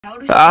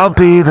I'll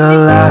be the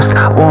last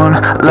one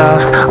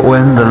left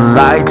when the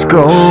lights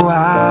go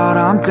out.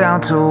 I'm down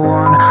to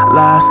one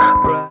last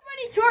breath.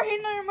 Everybody,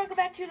 Jordan and welcome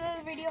back to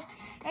another video.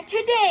 And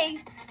today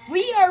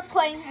we are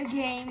playing a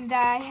game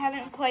that I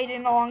haven't played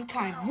in a long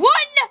time. One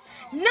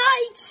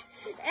night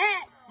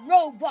at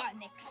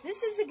Robotniks.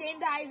 This is a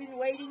game that I've been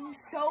waiting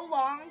so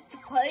long to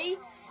play,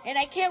 and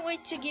I can't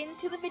wait to get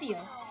into the video.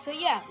 So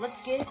yeah, let's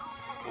get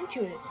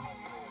into it.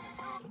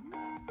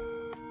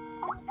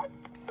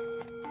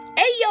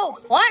 Hey yo,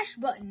 flash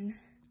button.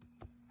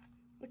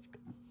 Let's go.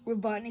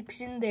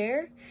 Robotniks in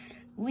there.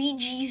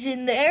 Luigi's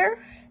in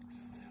there.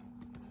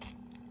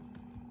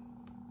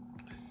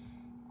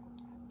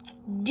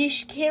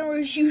 This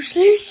camera's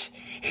useless.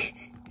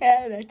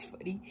 Ah, that's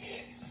funny.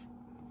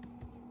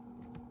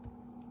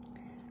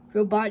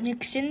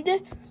 Robotniks in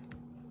the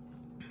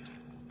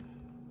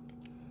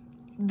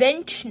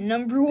bench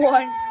number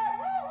 1.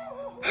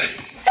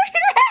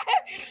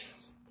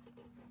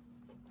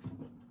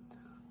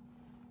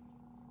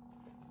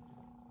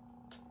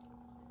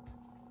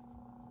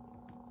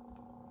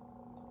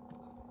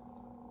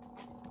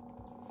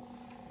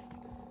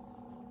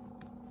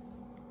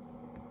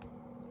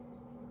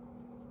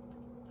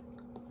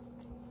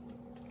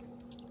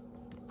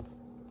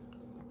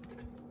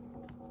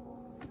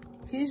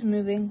 Who's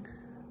moving?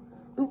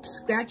 Oops,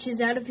 Scratch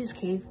is out of his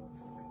cave.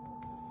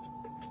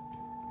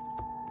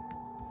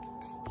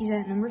 He's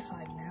at number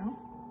 5 now.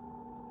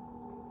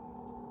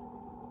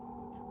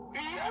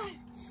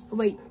 Oh,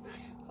 wait,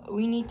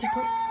 we need to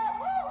put...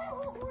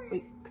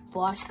 Wait,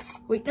 flash.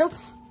 Wait, nope.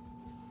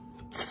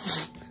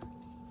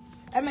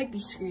 I might be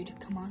screwed.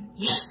 Come on.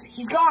 Yes,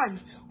 he's gone.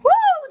 Woo!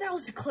 That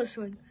was a close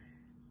one.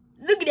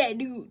 Look at that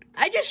dude.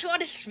 I just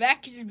want to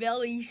smack his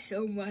belly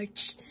so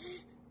much.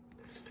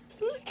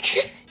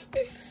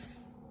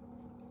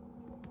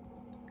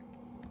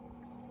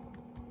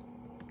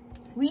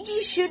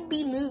 Luigi should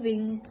be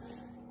moving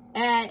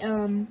at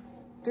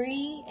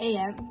 3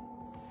 a.m.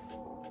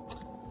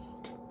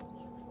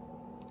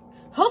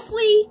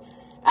 Hopefully,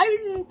 I've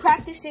been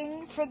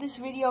practicing for this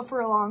video for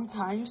a long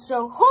time,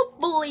 so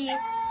hopefully,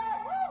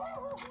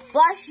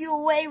 flash you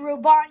away,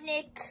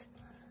 Robotnik,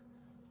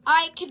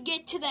 I could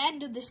get to the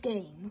end of this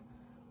game.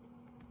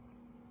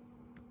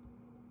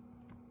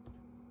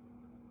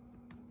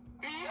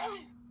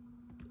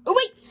 Oh,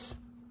 wait!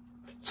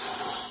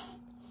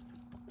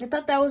 I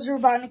thought that was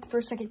Robotnik for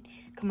a second.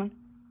 Come on.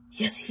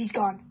 Yes, he's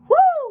gone.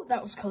 Woo!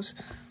 That was close.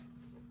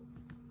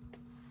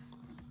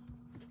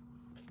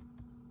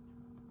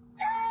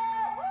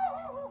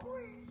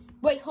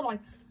 Wait, hold on.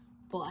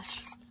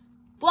 Flash.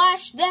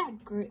 Flash that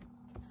grip.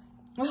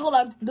 Wait, hold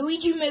on.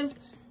 Luigi moved.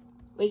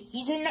 Wait,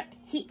 he's in.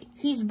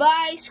 He's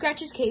by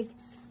Scratch's cave.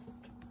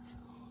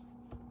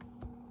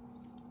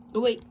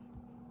 Oh, wait.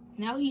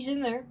 Now he's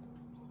in there.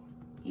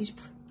 He's...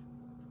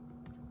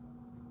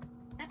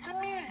 It's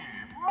me,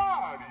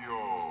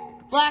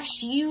 Mario.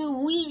 Flash you,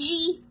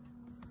 Luigi.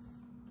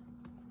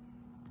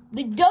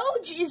 The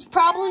Doge is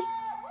probably...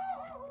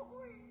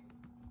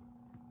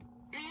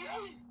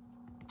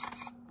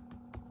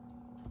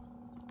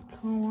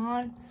 Come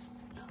on.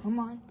 Come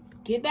on.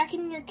 Get back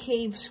in your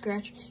cave,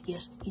 Scratch.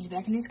 Yes, he's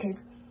back in his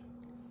cave.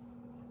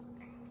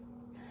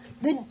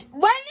 When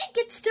it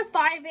gets to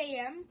 5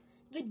 a.m.,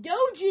 the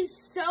Doge is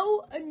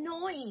so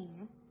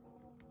annoying.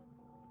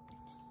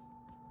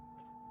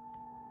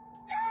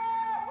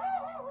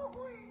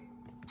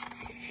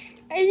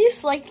 I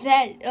just like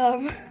that,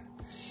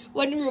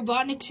 when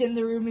Robotnik's in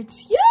the room,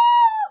 it's, yeah!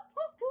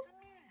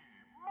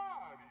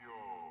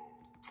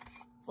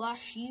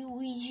 Flash you,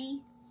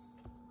 Luigi.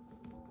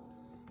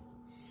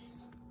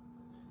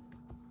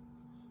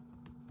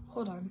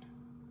 Hold on.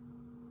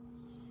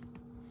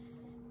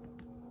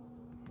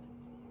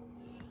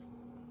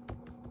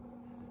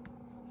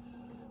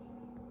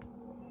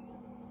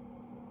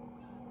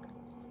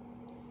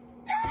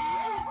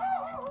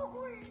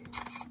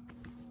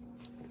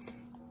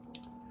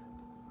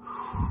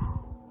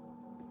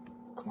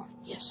 Come on,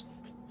 yes.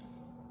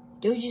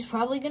 Doji's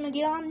probably gonna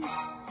get on.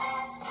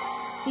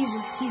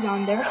 He's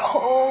on there.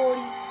 Oh,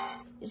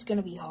 it's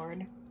gonna be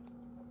hard.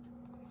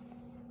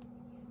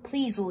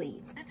 Please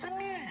leave. It's me,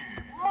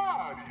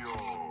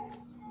 Mario.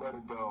 Let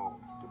it go.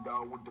 The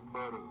dog with the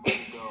butter. Let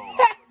it go.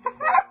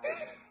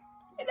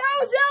 That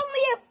was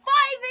only at 5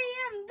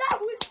 a.m. That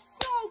was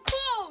so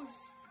close.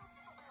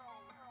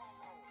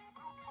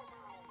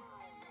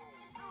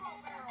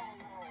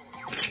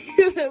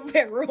 The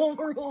barrel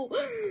roll.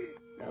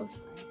 That was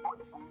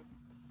funny.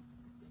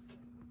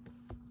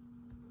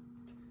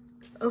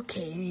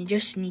 Okay, I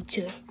just need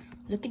to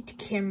look at the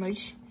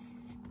cameras.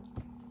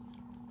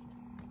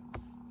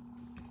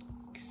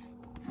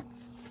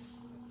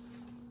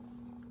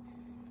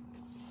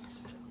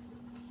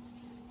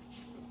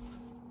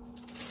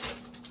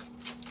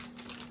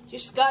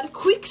 Just got a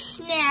quick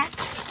snack.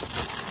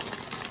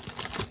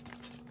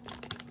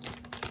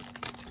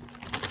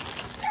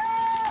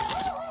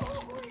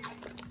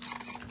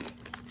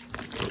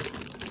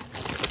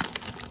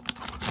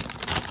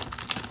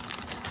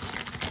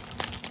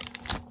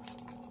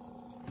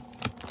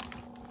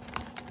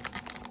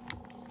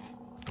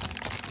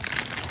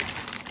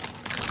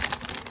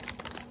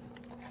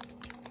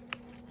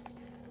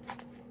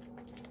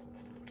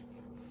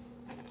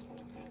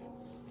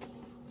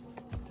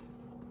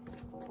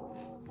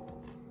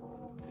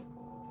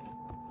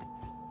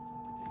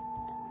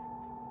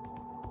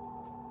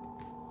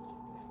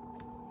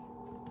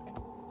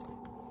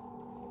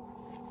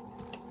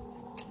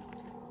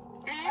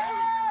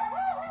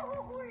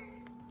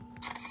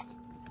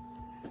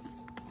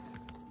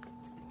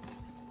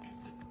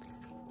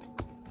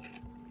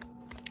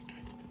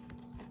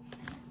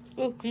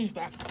 Oh, he's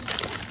back.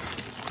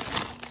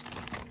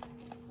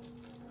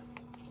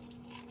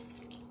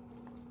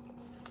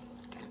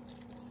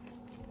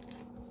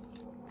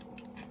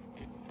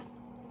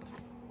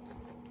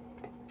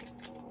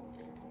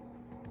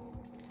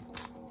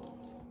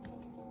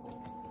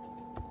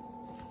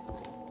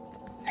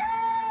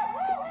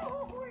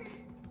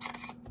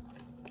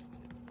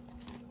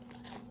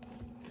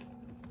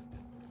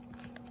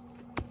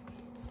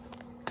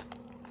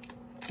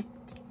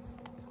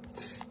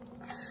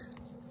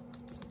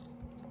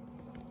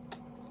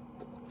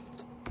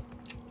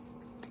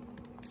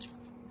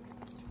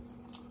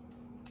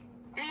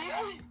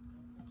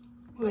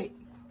 Wait.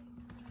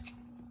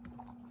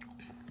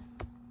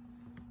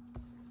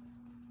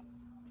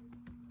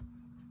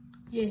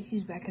 Yeah,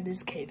 he's back in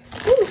his cave.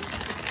 Woo!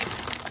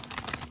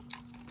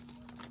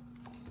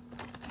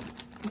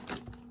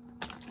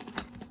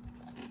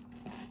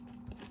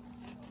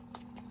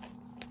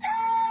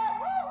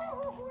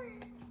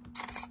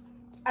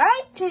 I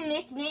like to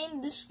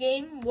nickname this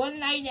game One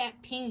Night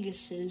at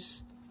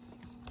Pingus's.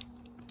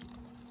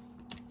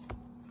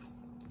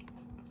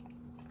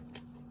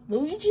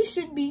 Luigi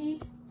should be...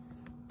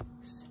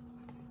 It's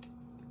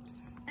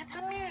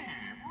me,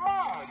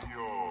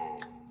 Mario.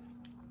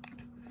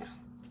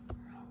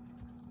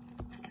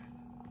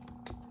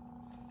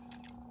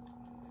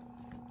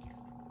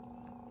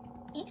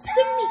 Eat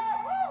some meat.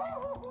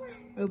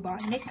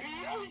 Robotnik.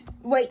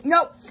 Wait,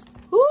 no. Ooh,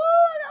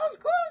 that was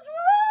close.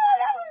 Ooh,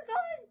 that was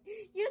close.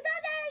 You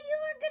thought that you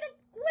were gonna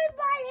whip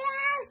my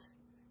ass.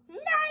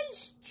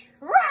 Nice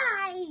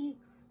try.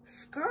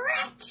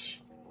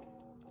 Scratch.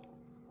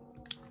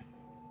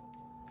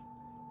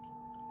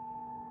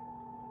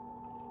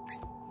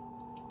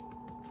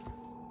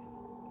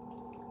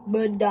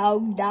 Bud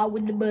dog, dog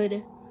with the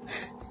butter.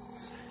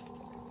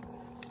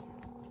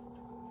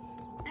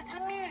 It's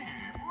me,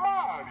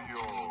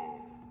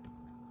 Mario.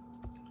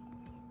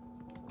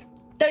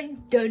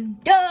 Dun dun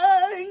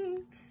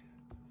dun.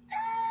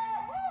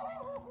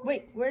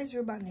 Wait, where's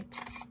Robotnik?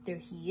 There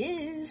he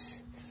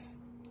is.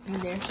 And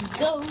there he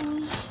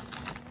goes.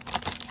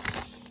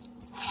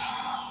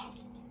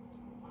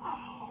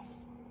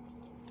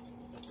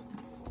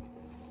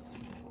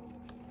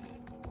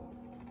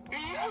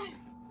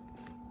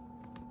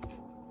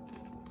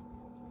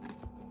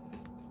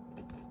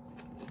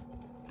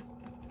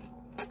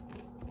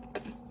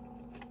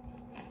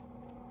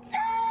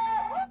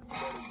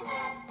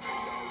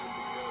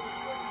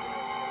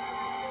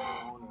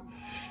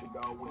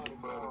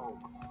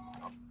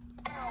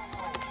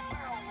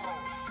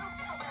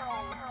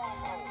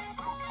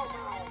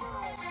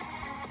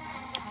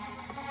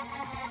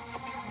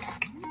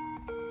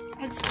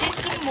 Let's do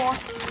some more.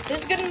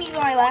 This is gonna be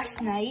my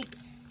last night.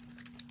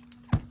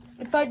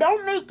 If I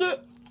don't make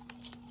it,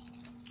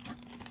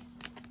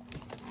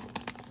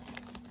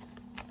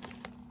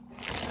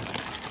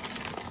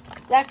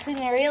 that's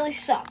gonna really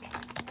suck.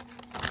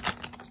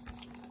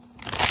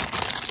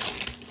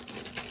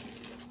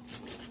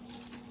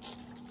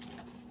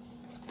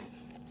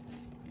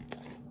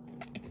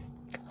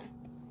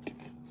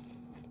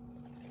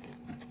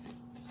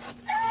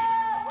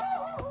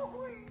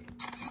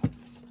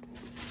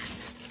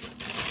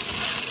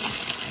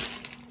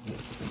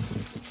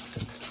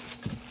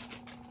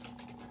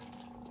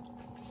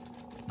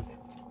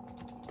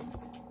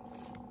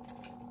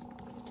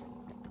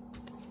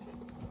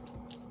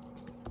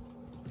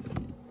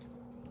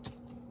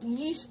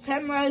 This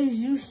camera is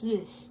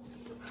useless.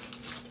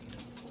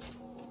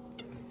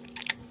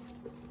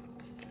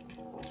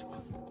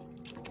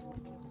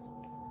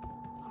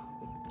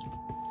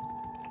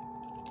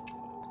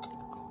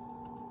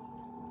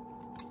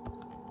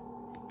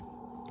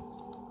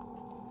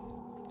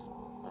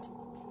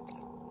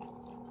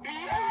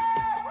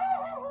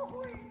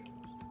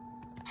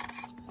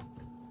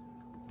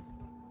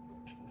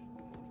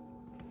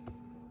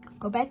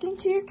 Go back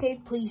into your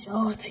cave, please.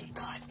 Oh, thank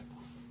God.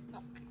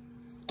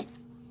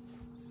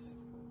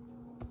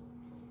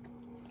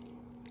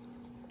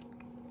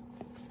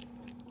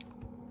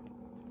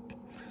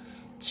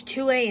 It's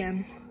 2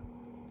 a.m.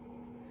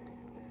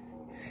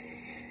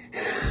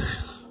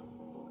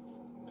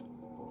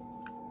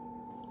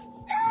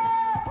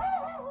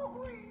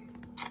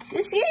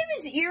 This game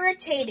is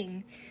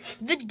irritating.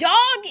 The dog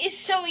is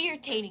so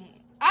irritating.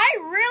 I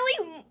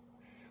really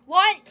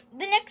want,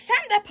 the next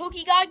time that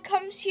PokeGod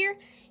comes here,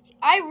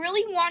 I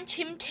really want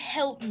him to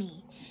help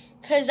me.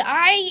 Because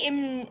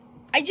I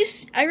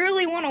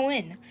really want to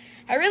win.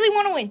 I really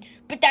want to win.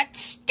 But that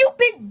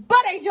stupid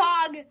butter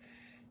dog,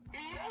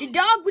 the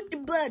dog with the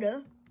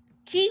butter,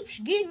 keeps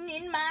getting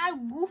in my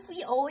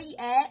goofy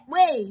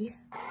way.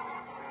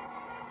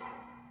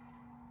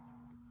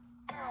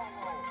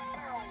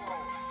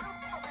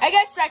 I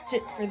guess that's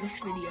it for this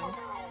video.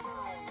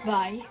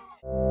 Bye.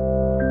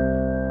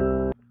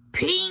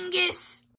 Ping.